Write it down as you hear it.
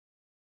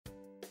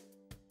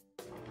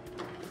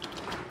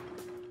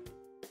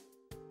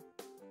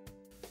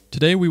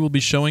Today we will be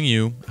showing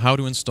you how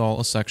to install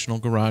a sectional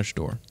garage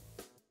door.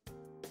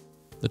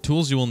 The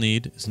tools you will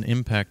need is an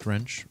impact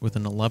wrench with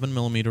an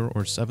 11mm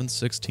or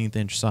 7/16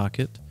 inch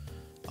socket,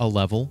 a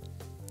level,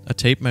 a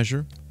tape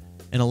measure,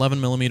 an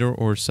 11mm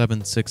or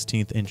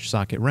 7/16 inch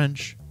socket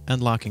wrench,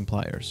 and locking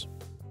pliers.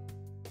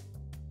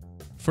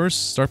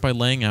 First, start by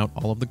laying out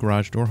all of the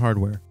garage door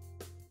hardware.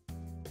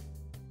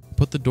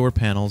 Put the door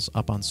panels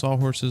up on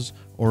sawhorses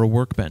or a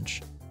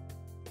workbench.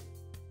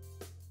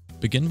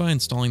 Begin by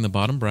installing the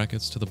bottom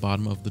brackets to the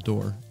bottom of the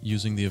door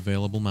using the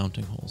available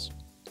mounting holes.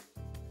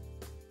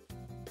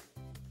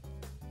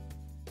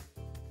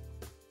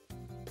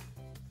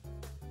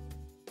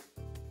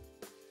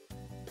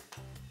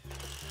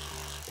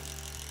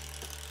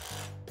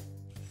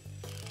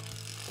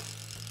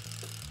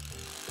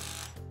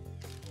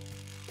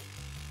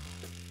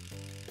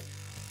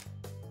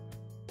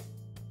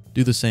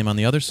 Do the same on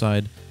the other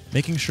side,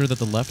 making sure that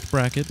the left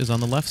bracket is on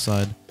the left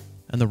side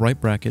and the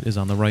right bracket is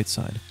on the right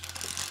side.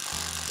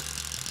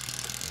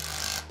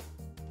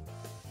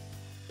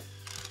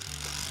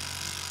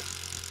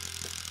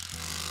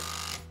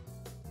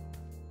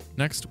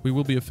 Next, we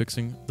will be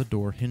affixing the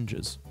door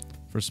hinges.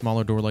 For a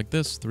smaller door like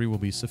this, 3 will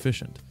be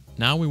sufficient.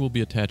 Now we will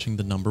be attaching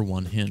the number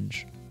 1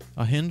 hinge.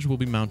 A hinge will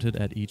be mounted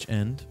at each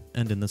end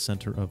and in the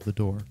center of the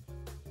door.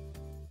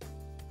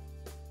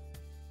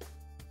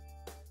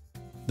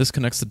 This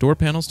connects the door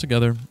panels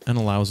together and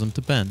allows them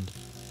to bend.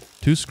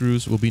 2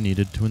 screws will be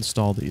needed to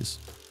install these.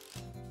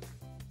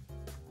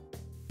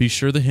 Be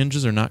sure the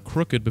hinges are not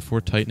crooked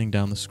before tightening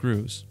down the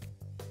screws.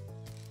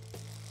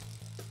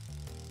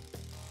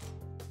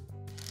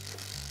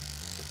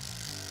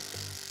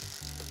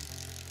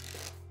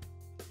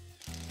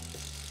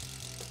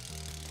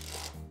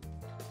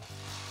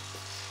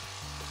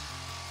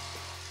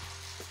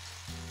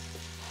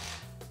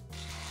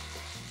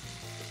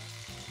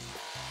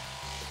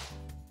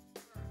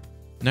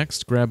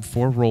 Next, grab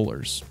 4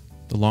 rollers.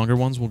 The longer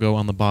ones will go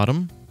on the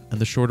bottom, and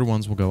the shorter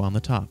ones will go on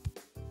the top.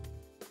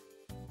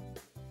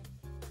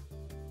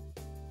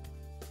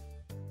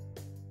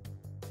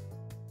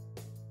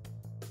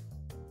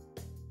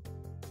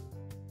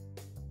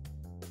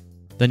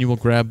 Then you will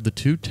grab the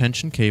 2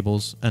 tension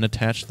cables and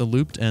attach the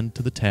looped end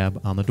to the tab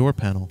on the door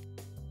panel.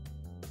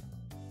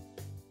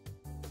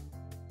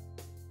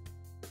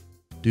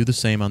 Do the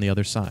same on the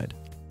other side.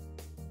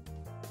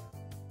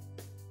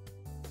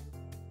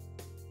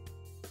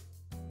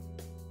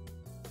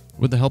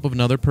 With the help of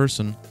another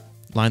person,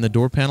 line the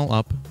door panel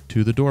up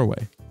to the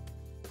doorway.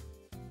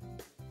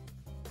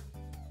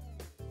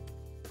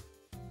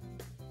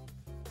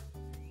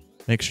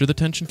 Make sure the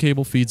tension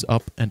cable feeds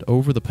up and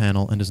over the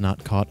panel and is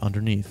not caught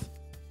underneath.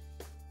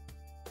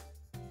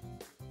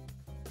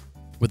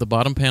 With the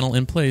bottom panel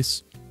in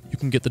place, you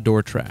can get the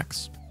door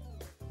tracks.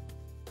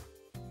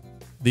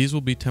 These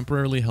will be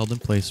temporarily held in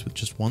place with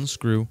just 1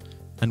 screw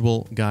and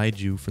will guide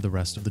you for the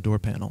rest of the door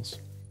panels.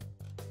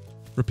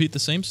 Repeat the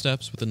same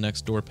steps with the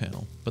next door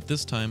panel, but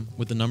this time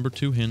with the number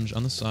 2 hinge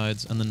on the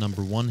sides and the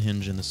number 1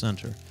 hinge in the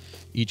center.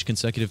 Each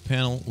consecutive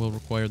panel will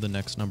require the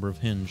next number of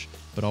hinge,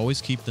 but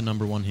always keep the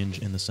number 1 hinge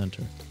in the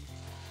center.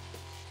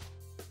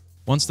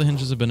 Once the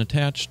hinges have been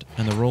attached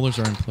and the rollers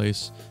are in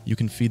place, you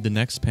can feed the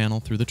next panel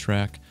through the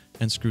track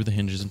and screw the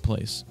hinges in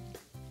place.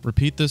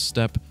 Repeat this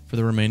step for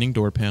the remaining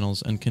door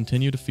panels and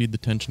continue to feed the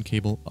tension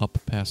cable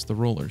up past the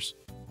rollers.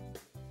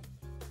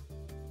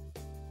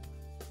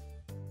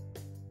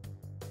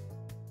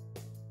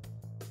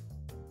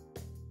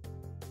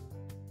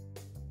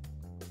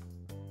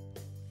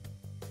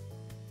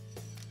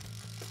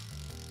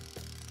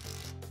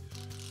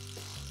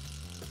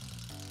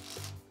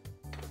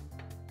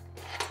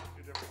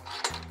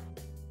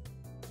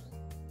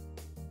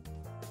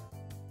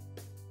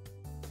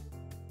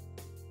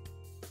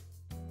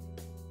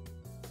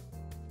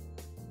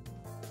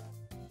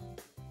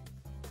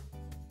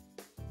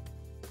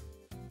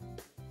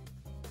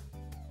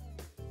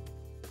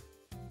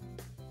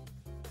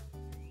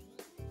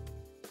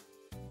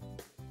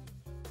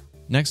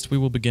 Next, we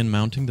will begin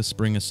mounting the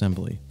spring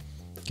assembly.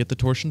 Get the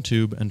torsion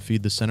tube and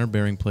feed the center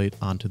bearing plate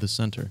onto the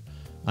center.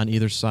 On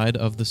either side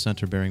of the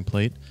center bearing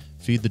plate,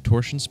 feed the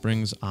torsion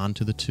springs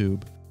onto the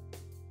tube.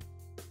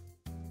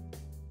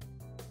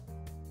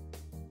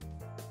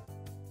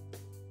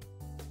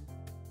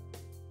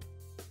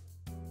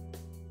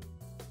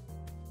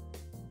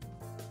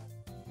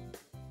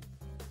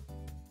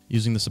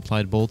 Using the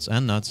supplied bolts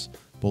and nuts,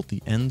 bolt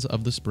the ends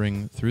of the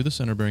spring through the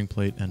center bearing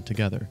plate and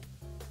together.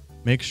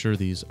 Make sure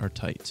these are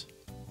tight.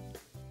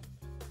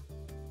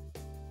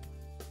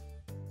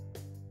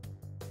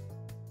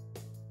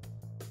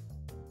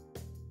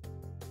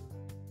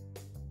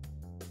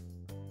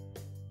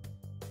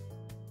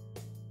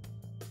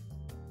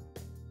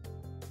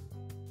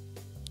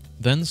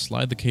 Then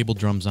slide the cable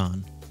drums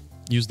on.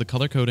 Use the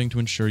color coding to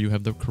ensure you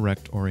have the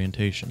correct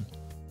orientation.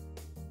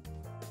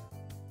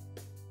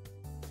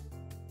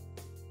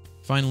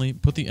 Finally,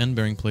 put the end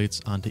bearing plates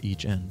onto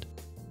each end.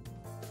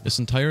 This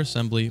entire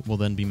assembly will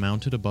then be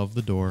mounted above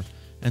the door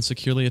and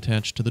securely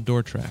attached to the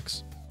door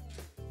tracks.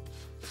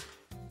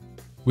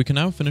 We can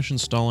now finish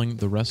installing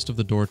the rest of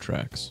the door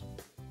tracks.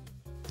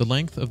 The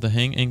length of the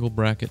hang angle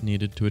bracket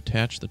needed to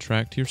attach the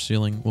track to your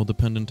ceiling will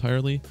depend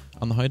entirely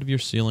on the height of your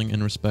ceiling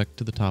in respect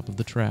to the top of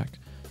the track,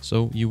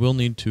 so you will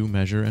need to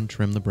measure and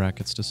trim the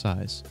brackets to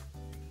size.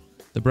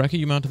 The bracket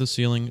you mount to the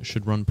ceiling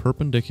should run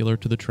perpendicular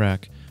to the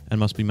track and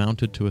must be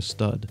mounted to a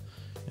stud.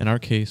 In our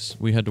case,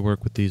 we had to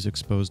work with these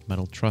exposed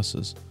metal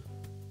trusses.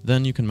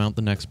 Then you can mount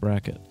the next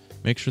bracket.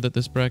 Make sure that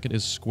this bracket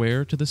is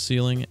square to the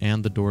ceiling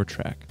and the door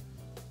track.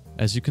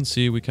 As you can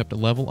see, we kept a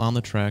level on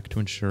the track to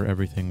ensure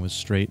everything was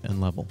straight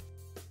and level.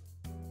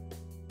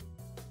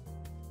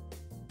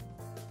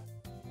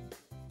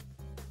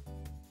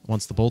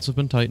 Once the bolts have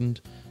been tightened,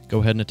 go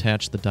ahead and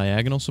attach the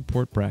diagonal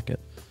support bracket.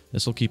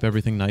 This will keep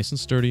everything nice and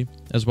sturdy,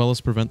 as well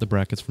as prevent the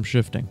brackets from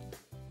shifting.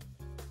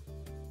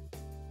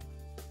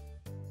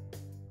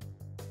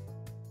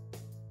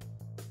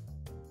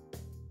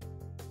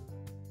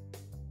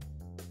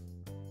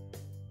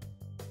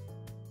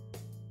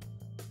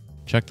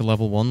 Check the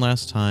level one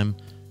last time,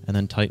 and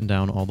then tighten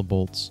down all the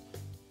bolts.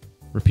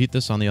 Repeat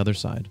this on the other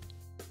side.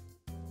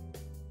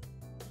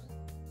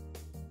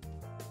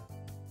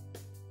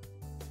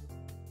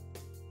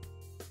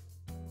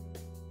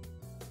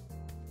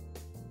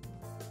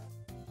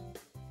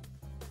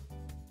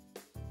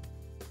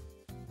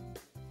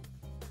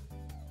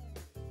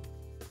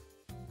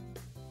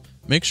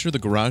 Make sure the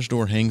garage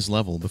door hangs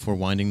level before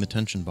winding the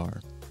tension bar.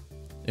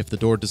 If the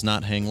door does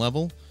not hang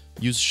level,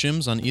 use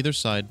shims on either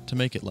side to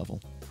make it level.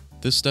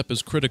 This step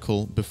is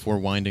critical before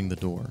winding the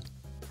door.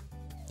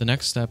 The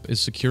next step is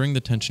securing the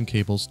tension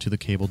cables to the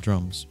cable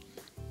drums.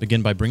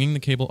 Begin by bringing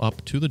the cable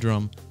up to the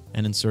drum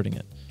and inserting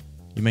it.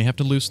 You may have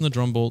to loosen the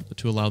drum bolt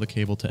to allow the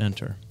cable to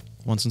enter.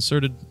 Once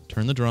inserted,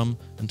 turn the drum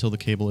until the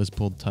cable is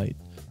pulled tight.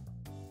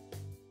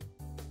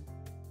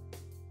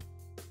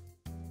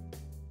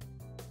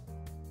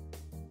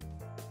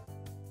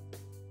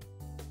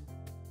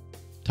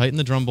 Tighten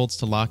the drum bolts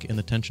to lock in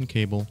the tension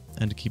cable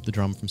and to keep the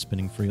drum from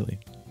spinning freely.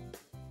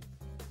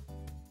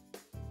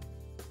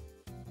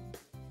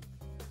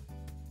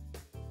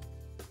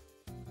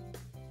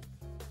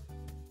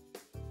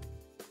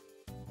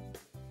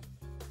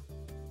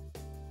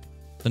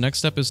 The next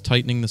step is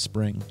tightening the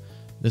spring.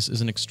 This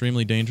is an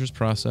extremely dangerous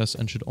process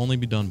and should only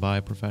be done by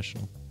a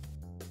professional.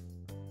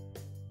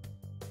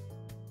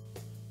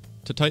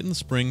 To tighten the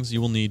springs, you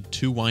will need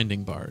 2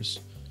 winding bars.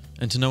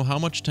 And to know how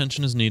much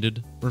tension is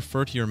needed,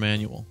 refer to your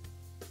manual.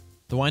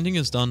 The winding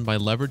is done by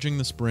leveraging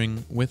the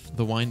spring with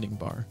the winding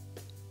bar.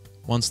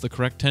 Once the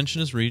correct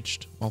tension is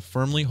reached, while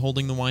firmly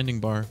holding the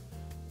winding bar,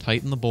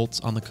 tighten the bolts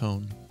on the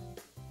cone.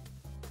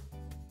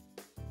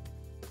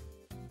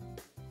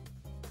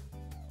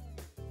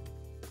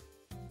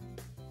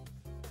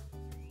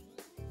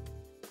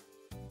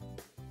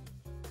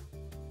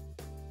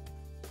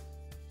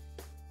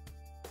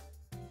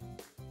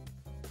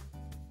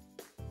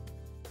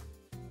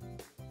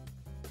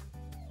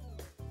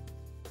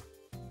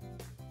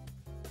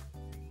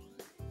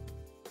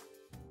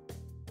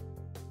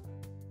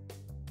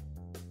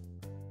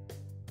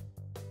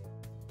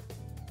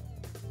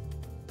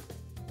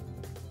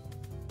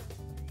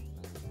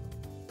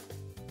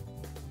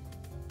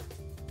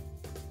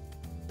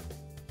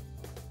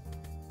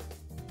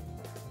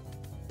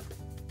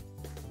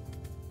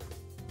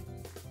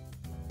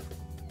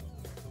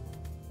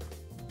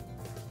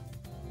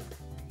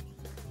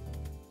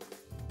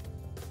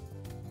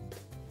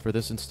 For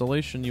this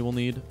installation, you will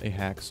need a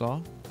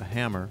hacksaw, a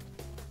hammer,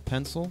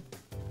 pencil,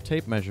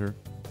 tape measure,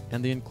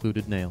 and the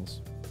included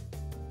nails.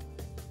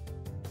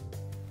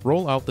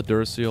 Roll out the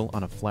DuraSeal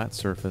on a flat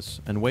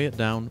surface and weigh it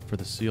down for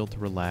the seal to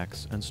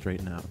relax and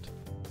straighten out.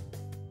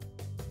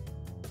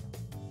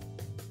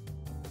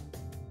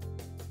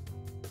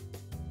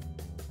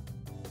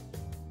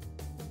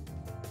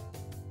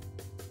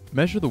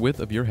 Measure the width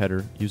of your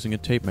header using a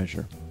tape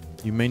measure.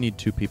 You may need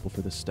 2 people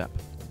for this step.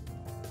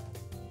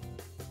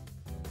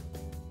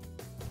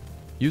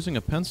 Using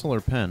a pencil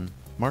or pen,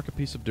 mark a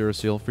piece of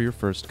DuraSeal for your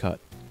first cut.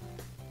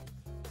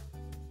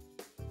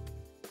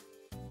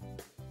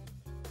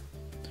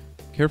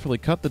 Carefully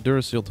cut the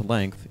DuraSeal to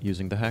length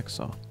using the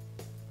hacksaw.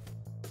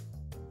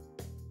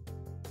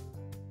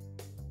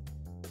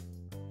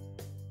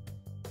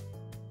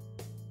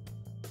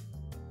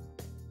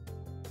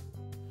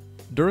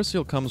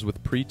 DuraSeal comes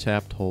with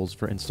pre-tapped holes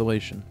for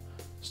installation.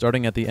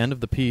 Starting at the end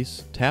of the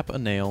piece, tap a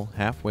nail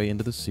halfway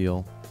into the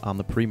seal on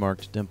the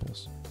pre-marked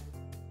dimples.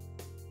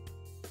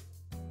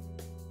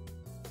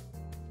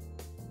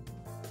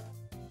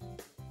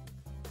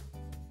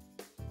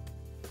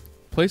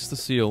 Place the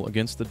seal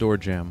against the door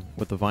jamb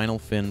with the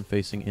vinyl fin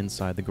facing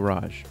inside the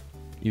garage.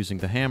 Using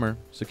the hammer,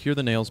 secure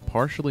the nails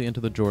partially into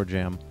the door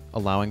jamb,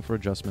 allowing for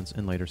adjustments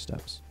in later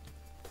steps.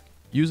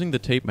 Using the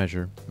tape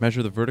measure,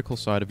 measure the vertical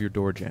side of your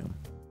door jamb.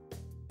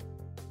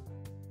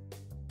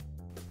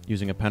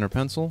 Using a pen or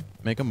pencil,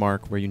 make a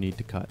mark where you need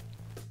to cut.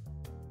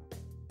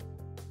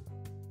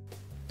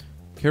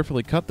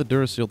 Carefully cut the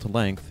DuraSeal to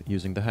length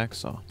using the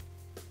hacksaw.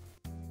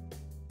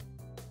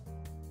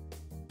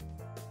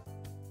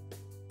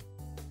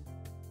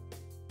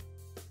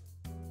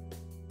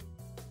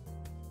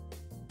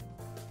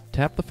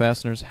 Tap the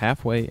fasteners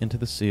halfway into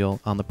the seal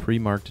on the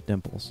pre-marked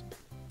dimples.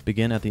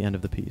 Begin at the end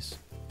of the piece.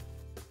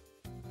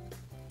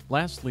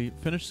 Lastly,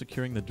 finish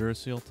securing the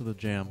Duraseal to the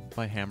jamb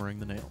by hammering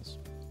the nails.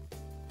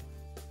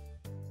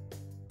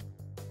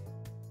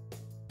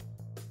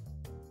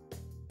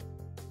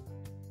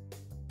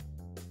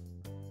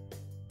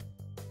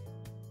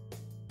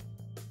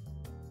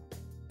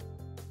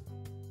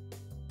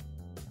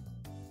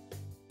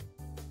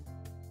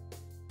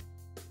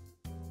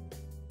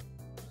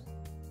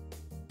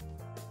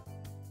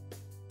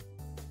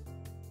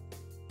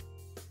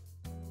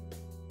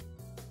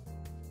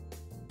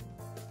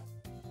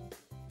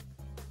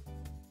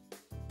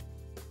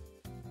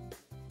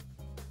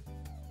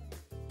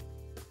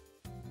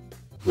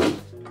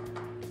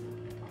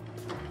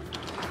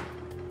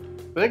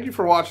 Thank you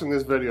for watching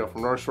this video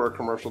from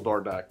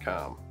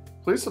NorthshoreCommercialDoor.com.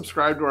 Please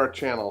subscribe to our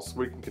channel so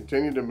we can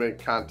continue to make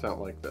content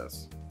like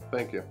this.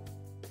 Thank you.